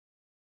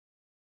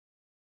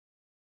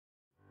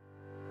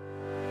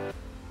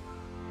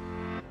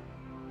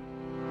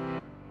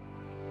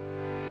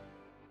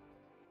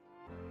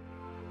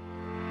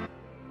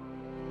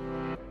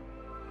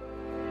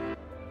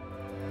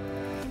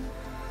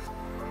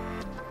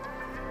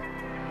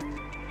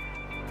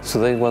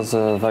Today was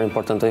a very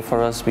important day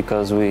for us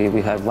because we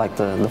have like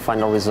the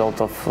final result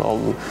of all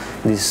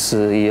this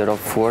year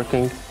of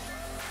working.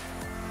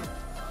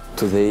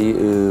 Today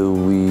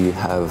we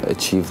have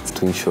achieved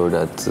to ensure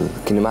that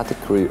kinematic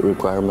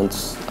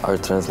requirements are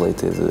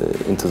translated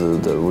into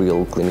the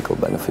real clinical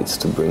benefits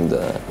to bring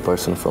the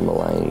person from a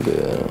lying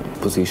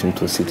position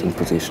to a sitting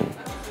position.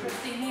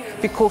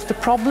 Because the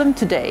problem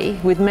today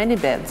with many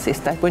beds is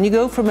that when you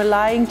go from a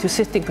lying to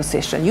sitting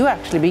position, you're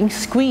actually being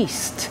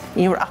squeezed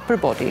in your upper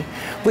body,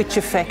 which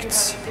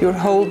affects your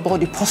whole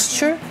body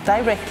posture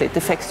directly. It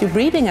affects your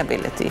breathing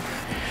ability.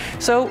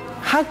 So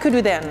how could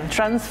we then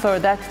transfer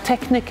that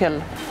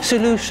technical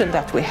solution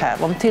that we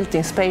have on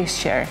tilting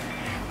space chair,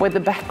 where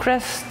the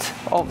backrest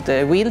of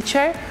the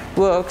wheelchair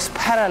works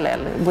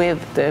parallel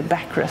with the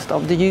backrest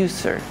of the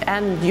user,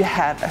 and you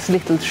have as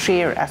little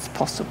shear as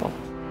possible?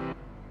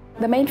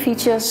 The main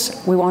features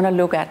we want to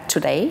look at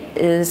today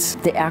is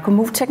the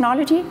ErgoMove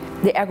technology.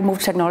 The ErgoMove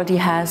technology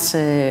has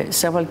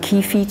several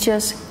key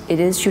features. It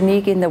is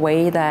unique in the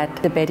way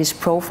that the bed is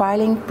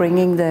profiling,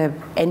 bringing the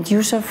end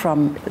user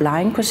from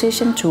lying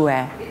position to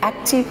an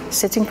active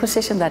sitting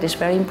position. That is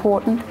very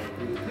important.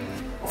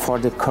 For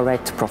the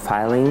correct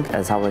profiling,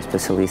 as our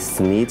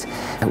specialists need,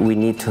 we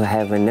need to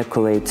have an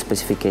accurate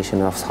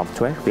specification of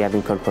software. We have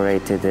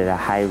incorporated a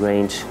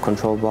high-range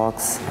control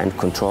box and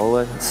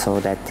controller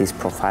so that this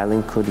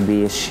profiling could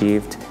be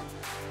achieved.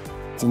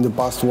 In the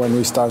past, when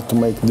we start to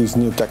make this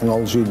new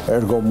technology,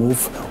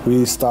 ErgoMove,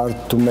 we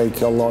start to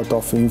make a lot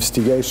of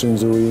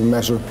investigations. We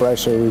measure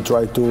pressure, we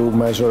try to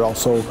measure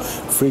also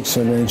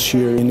friction and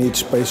shear in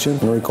each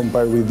patient. We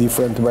compare with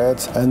different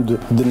beds, and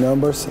the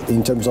numbers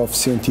in terms of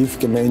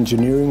scientific and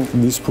engineering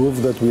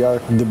disprove that we are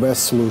the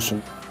best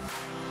solution.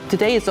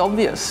 Today it's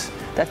obvious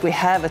that we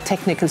have a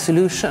technical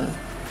solution,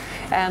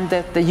 and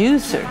that the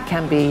user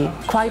can be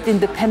quite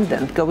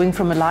independent, going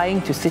from a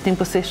lying to sitting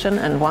position,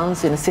 and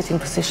once in a sitting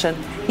position,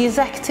 he is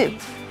active.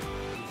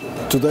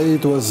 Today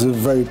it was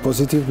very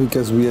positive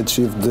because we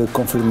achieved the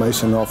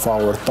confirmation of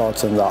our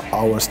thoughts and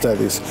our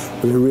studies.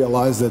 We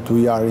realized that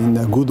we are in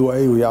a good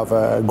way, we have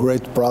a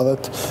great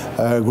product,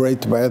 a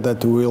great bed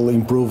that will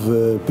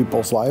improve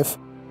people's life.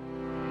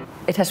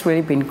 It has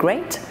really been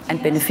great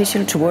and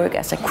beneficial to work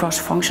as a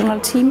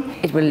cross-functional team.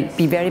 It will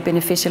be very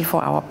beneficial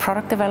for our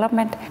product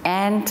development,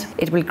 and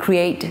it will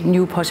create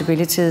new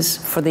possibilities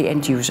for the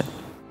end user.